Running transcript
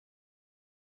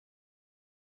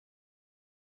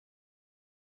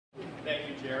thank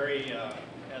you, Jerry.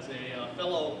 As a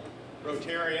fellow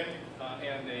Rotarian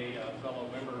and a fellow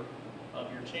member of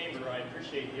your chamber, I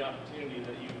appreciate the opportunity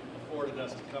that you afforded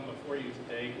us to come before you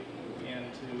today and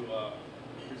to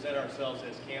present ourselves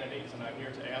as candidates. And I'm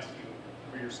here to ask you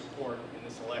for your support in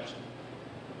this election.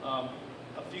 A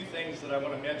few things that I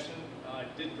want to mention. I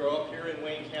did grow up here in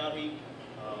Wayne County.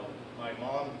 My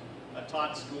mom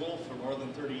taught school for more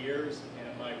than 30 years,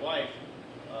 and my wife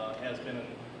has been an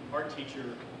art teacher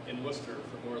in Worcester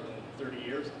for more than 30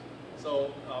 years.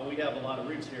 So we have a lot of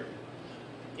roots here.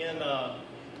 In the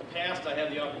past, I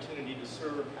had the opportunity to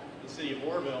serve the city of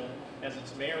Orrville as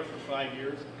its mayor for 5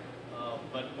 years,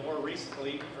 but more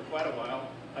recently, for quite a while,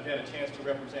 I've had a chance to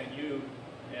represent you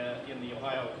in the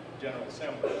Ohio General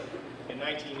Assembly. In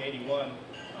 1981,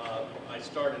 I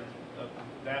started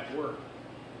that work.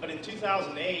 But in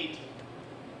 2008,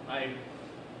 I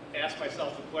asked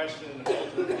myself the question and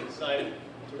ultimately decided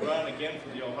to run again for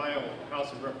the Ohio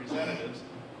House of Representatives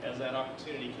as that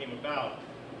opportunity came about.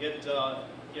 It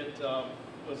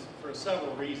was for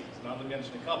several reasons, and I'll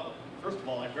mention a couple. First of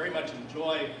all, I very much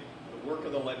enjoy the work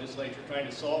of the legislature, trying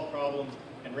to solve problems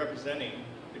and representing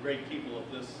the great people of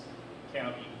this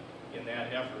county in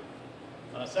that effort.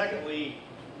 Secondly,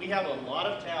 we have a lot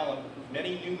of talent,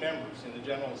 many new members in the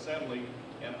General Assembly,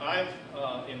 and I've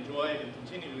enjoyed and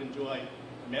continue to enjoy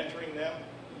mentoring them.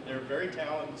 They're very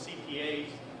talented CPAs,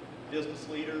 business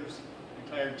leaders,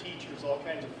 retired teachers, all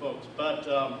kinds of folks. But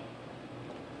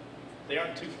they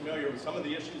aren't too familiar with some of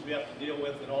the issues we have to deal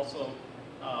with, and also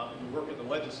the work of the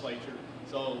legislature.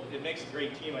 So it makes a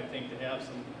great team, I think, to have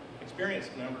some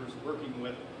experienced members working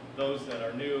with those that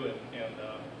are new and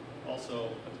also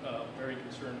very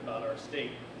concerned about our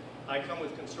state. I come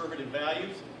with conservative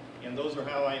values, and those are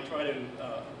how I try to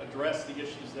address the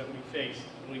issues that we face.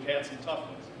 And we've had some tough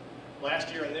ones.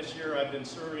 Last year and this year, I've been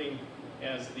serving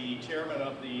as the chairman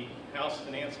of the House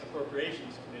Finance and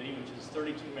Appropriations Committee, which is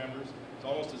 32 members. It's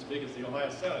almost as big as the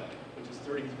Ohio Senate, which is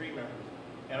 33 members.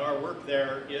 And our work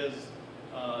there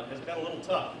has been a little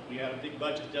tough. We had a big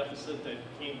budget deficit that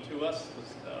came to us,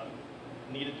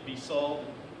 needed to be solved,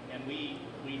 and we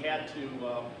had to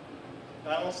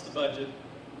balance the budget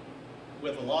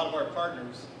with a lot of our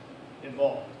partners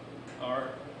involved.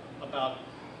 About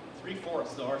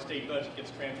 3/4 of our state budget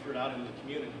gets transferred out into the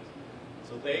communities.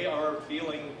 So they are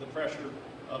feeling the pressure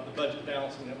of the budget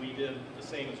balancing that we did the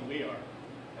same as we are.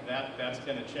 And that's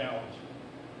been a challenge.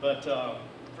 But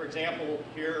for example,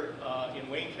 here in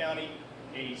Wayne County,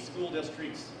 a school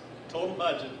district's total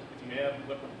budget, if you have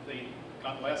what they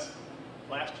got less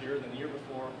last year than the year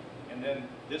before, and then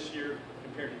this year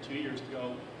compared to 2 years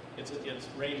ago, it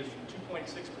ranges from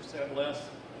 2.6% less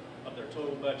of their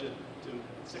total budget to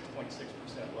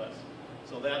 6.6% less.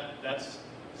 So that's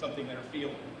something they're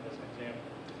feeling as an example.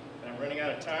 And I'm running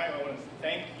out of time. I want to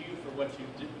thank you for what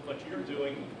you're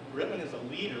doing. Rittman is a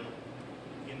leader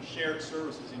in shared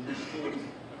services in your schools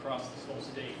across this whole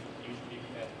state. You should be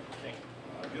commended. Thank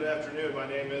you. Good afternoon. My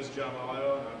name is John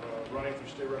Maglio, and I'm running for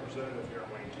state representative here in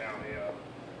Wayne County.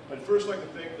 I'd first like to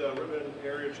thank the Rittman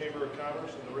Area Chamber of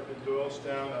Commerce and the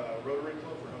Rittman-Doylestown Rotary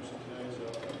Club for hosting today's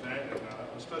event. And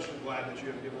I'm especially glad that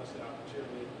you have given us the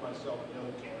opportunity, myself and the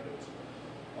other candidates,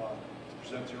 to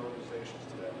present to your organizations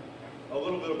today. A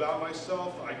little bit about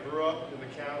myself. I grew up in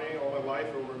the county all my life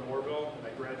over in Orrville, and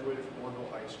I graduated from Orrville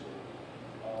High School.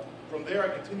 From there, I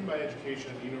continued my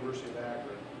education at the University of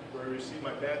Akron, where I received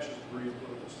my bachelor's degree in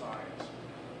political science.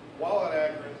 While at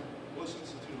Akron, Bliss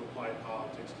Institute of Applied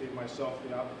Politics gave myself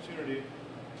the opportunity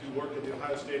to work at the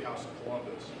Ohio State House in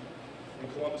Columbus. In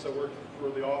Columbus, I worked for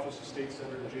the Office of State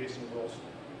Senator Jason Wilson.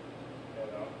 And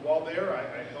while there,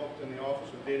 I helped in the office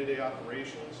with day-to-day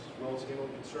operations, as well as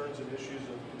handling concerns and issues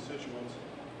of the constituents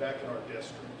back in our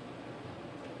district.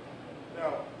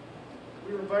 Now,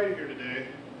 we were invited here today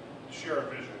to share our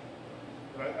vision.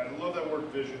 And I love that word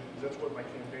vision, because that's what my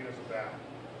campaign is about.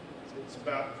 It's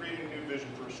about creating a new vision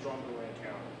for a stronger Wayne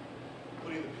County,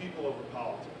 putting the people over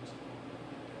politics.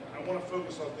 I want to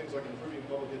focus on things like improving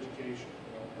public education,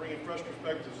 bringing fresh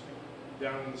perspectives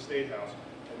down in the State House,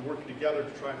 and working together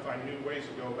to try and find new ways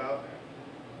to go about that.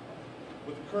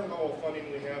 With the current level of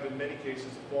funding we have, in many cases,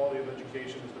 the quality of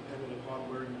education is dependent upon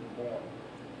where you were born.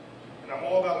 And I'm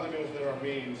all about living within our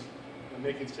means and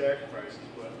making sacrifices,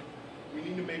 but we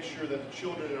need to make sure that the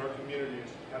children in our communities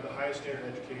have the highest standard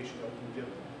of education that we can give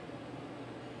them.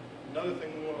 Another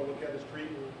thing we want to look at is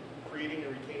creating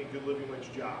and retaining good living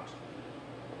wage jobs.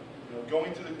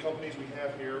 Going to the companies we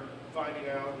have here, finding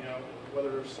out, whether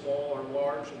they're small or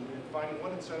large, and finding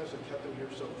what incentives have kept them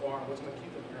here so far and what's going to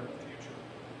keep them here in the future,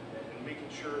 and making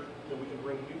sure that we can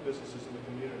bring new businesses in the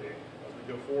community as we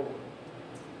go forward.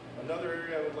 Another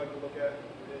area I would like to look at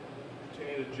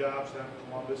Superintendent of Jobs down in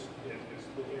Columbus is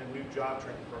looking at new job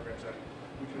training programs that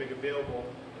we can make available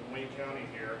in Wayne County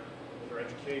here with our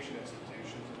education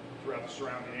institutions throughout the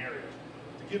surrounding areas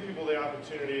to give people the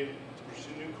opportunity to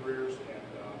pursue new careers and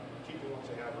keep the ones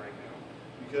they have right now.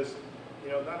 Because, you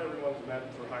know, not everyone's meant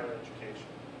for higher education.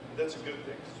 That's a good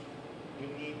thing. We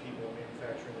need people in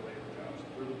manufacturing and labor jobs.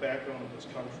 They're the backbone of this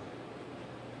country.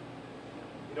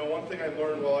 You know, one thing I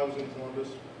learned while I was in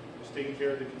Columbus was taking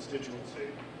care of the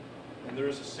constituency. And there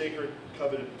is a sacred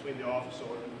covenant between the office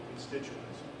holder and the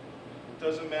constituents. It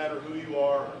doesn't matter who you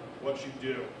are or what you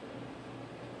do.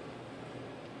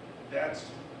 That's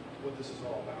what this is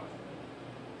all about.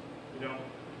 You know,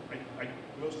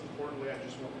 most importantly, I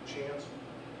just want the chance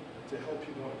to help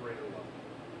people on a greater level.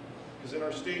 Because in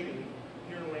our state and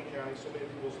here in Wayne County, so many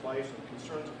people's lives and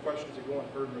concerns and questions that go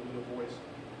unheard in their little voice.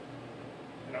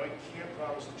 And I can't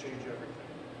promise to change everything,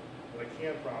 but I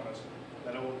can promise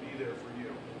that I will be there for you.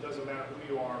 It doesn't matter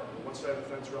who you are or what side of the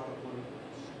fence you're on the political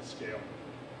scale,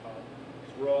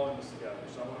 because we're all in this together.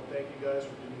 So I want to thank you guys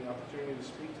for giving me the opportunity to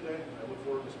speak today, and I look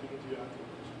forward to speaking to you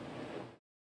afterwards.